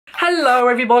Hello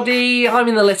everybody, I'm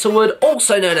InTheLittleWood,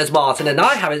 also known as Martin, and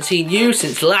I haven't seen you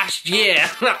since last year.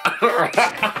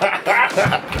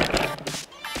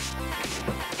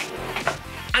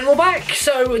 And we're back.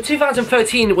 So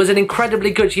 2013 was an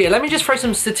incredibly good year. Let me just throw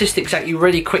some statistics at you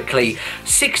really quickly.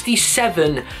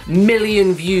 67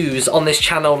 million views on this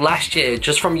channel last year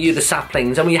just from You the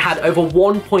Saplings, and we had over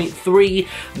 1.3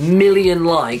 million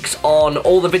likes on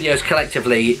all the videos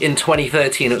collectively in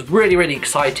 2013. It was really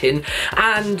exciting,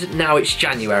 and now it's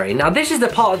January. Now this is the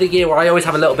part of the year where I always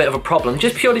have a little bit of a problem,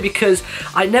 just purely because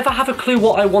I never have a clue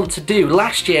what I want to do.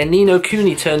 Last year Ni no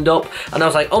Kuni turned up and I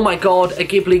was like, oh my god, a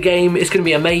Ghibli game, it's going to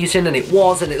be amazing, and it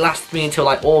was, and it lasted me until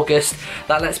like August.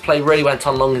 That Let's Play really went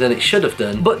on longer than it should have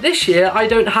done. But this year I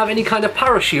don't have any kind of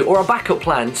parachute or a backup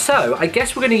plan, so I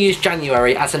guess we're going to use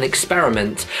January as an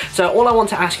experiment. So all I want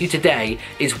to ask you today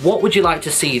is, what would you like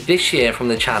to see this year from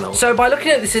the channel? So by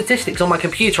looking at the statistics on my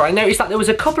computer, I noticed that there was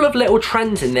a couple of little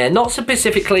trends in there, not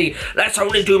specifically let's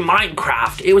only do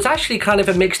Minecraft. It was actually kind of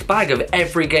a mixed bag of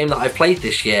every game that I've played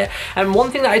this year. And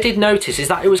one thing that I did notice is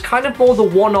that it was kind of more the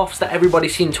one-offs that everybody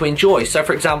seemed to enjoy. So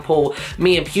for example,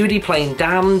 me and Pewdie playing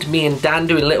Damned, me and Dan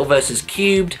doing Little vs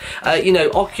Cubed, you know,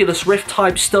 Oculus Rift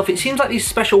type stuff. It seems like these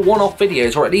special one-off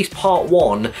videos, or at least part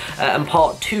 1 and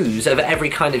part 2s of every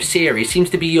kind of series, seems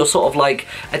to be your sort of like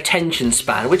attention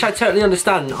span, which I totally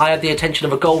understand. I have the attention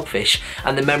of a goldfish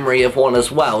and the memory of one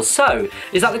as well. So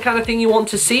is that the kind of thing you want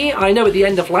to see? I know at the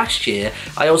end of last year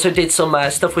I also did some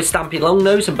stuff with Stampy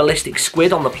Longnose and Ballistic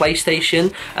Squid on the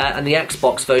PlayStation and the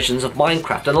Xbox versions of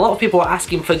Minecraft, and a lot of people are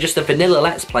asking for just a vanilla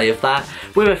Let's Play of that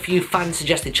with a few fan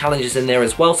suggested challenges in there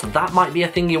as well, so that might be a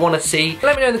thing you want to see.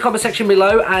 Let me know in the comment section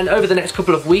below, and over the next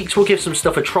couple of weeks we'll give some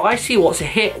stuff a try, see what's a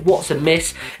hit, what's a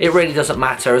miss. It really doesn't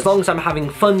matter as long as I'm having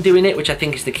fun doing it, which I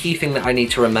think is the key thing that I need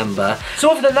to remember.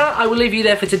 So other than that, I will leave you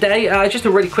there for today. Just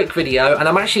a really quick video, and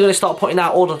I'm actually going to start putting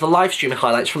out all of the live stream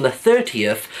highlights from the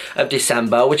 30th of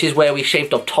December, which is where we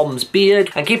shaved off Tom's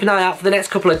beard. And keep an eye out for the next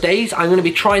couple of days. I'm going to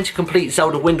be trying to complete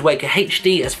Zelda Wind Waker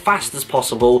HD as fast as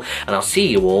possible, and I'll see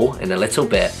you all in a little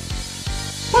bit.